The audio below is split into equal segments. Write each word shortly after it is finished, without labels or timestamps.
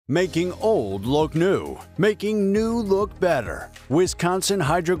Making old look new, making new look better. Wisconsin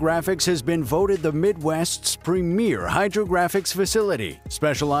Hydrographics has been voted the Midwest's premier hydrographics facility,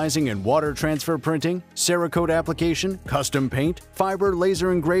 specializing in water transfer printing, Cerakote application, custom paint, fiber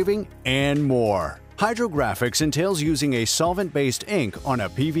laser engraving, and more. Hydrographics entails using a solvent-based ink on a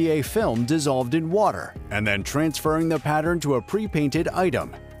PVA film dissolved in water, and then transferring the pattern to a pre-painted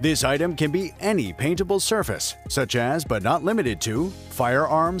item. This item can be any paintable surface, such as, but not limited to,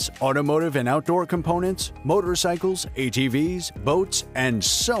 firearms, automotive and outdoor components, motorcycles, ATVs, boats, and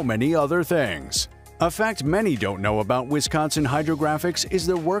so many other things. A fact many don't know about Wisconsin Hydrographics is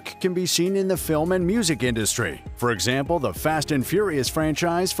their work can be seen in the film and music industry. For example, the Fast and Furious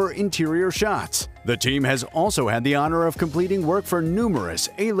franchise for interior shots. The team has also had the honor of completing work for numerous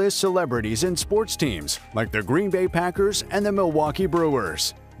A-list celebrities and sports teams, like the Green Bay Packers and the Milwaukee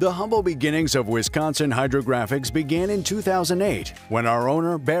Brewers. The humble beginnings of Wisconsin Hydrographics began in 2008, when our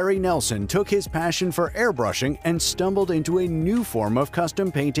owner, Barry Nelson, took his passion for airbrushing and stumbled into a new form of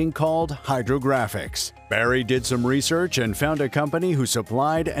custom painting called hydrographics. Barry did some research and found a company who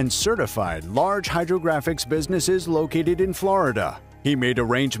supplied and certified large hydrographics businesses located in Florida. He made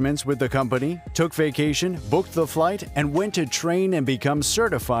arrangements with the company, took vacation, booked the flight, and went to train and become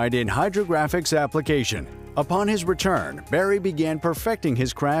certified in hydrographics application. Upon his return, Barry began perfecting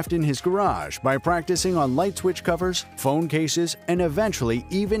his craft in his garage by practicing on light switch covers, phone cases, and eventually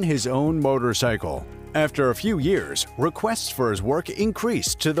even his own motorcycle. After a few years, requests for his work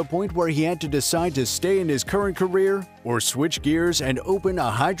increased to the point where he had to decide to stay in his current career or switch gears and open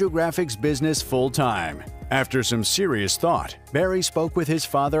a hydrographics business full-time. After some serious thought, Barry spoke with his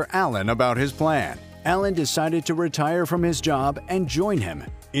father Alan about his plan. Alan decided to retire from his job and join him.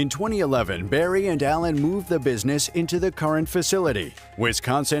 In 2011, Barry and Alan moved the business into the current facility.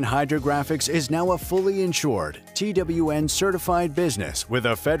 Wisconsin Hydrographics is now a fully insured, TWN certified business with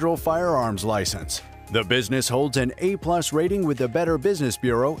a federal firearms license. The business holds an A+ rating with the Better Business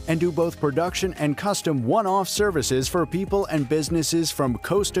Bureau and do both production and custom one-off services for people and businesses from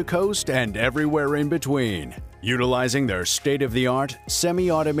coast to coast and everywhere in between. Utilizing their state-of-the-art,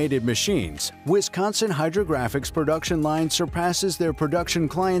 semi-automated machines, Wisconsin Hydrographics production line surpasses their production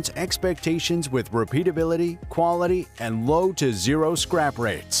clients' expectations with repeatability, quality, and low to zero scrap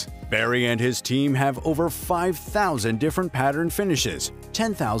rates. Barry and his team have over 5,000 different pattern finishes,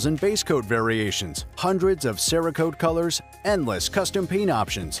 10,000 base coat variations, hundreds of Cerakote colors, endless custom paint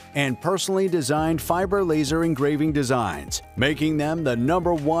options, and personally designed fiber laser engraving designs, making them the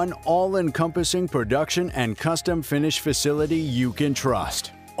 #1 all-encompassing production and custom finish facility you can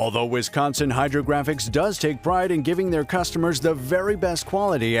trust. Although Wisconsin Hydrographics does take pride in giving their customers the very best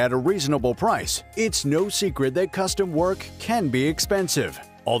quality at a reasonable price, it's no secret that custom work can be expensive.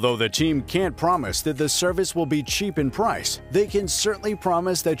 Although the team can't promise that the service will be cheap in price, they can certainly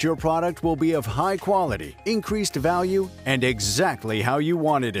promise that your product will be of high quality, increased value, and exactly how you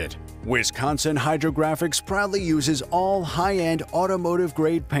wanted it. Wisconsin Hydrographics proudly uses all high-end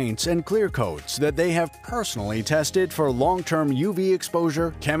automotive-grade paints and clear coats that they have personally tested for long-term UV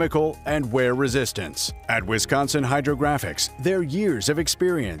exposure, chemical, and wear resistance. At Wisconsin Hydrographics, their years of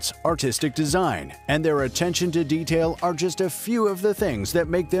experience, artistic design, and their attention to detail are just a few of the things that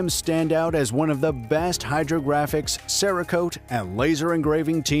make them stand out as one of the best hydrographics, Cerakote, and laser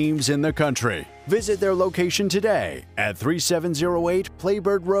engraving teams in the country. Visit their location today at 3708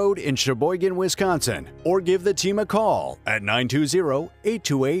 Playbird Road in Sheboygan, Wisconsin, or give the team a call at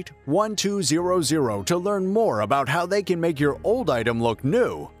 920-828-1200 to learn more about how they can make your old item look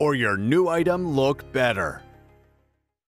new or your new item look better.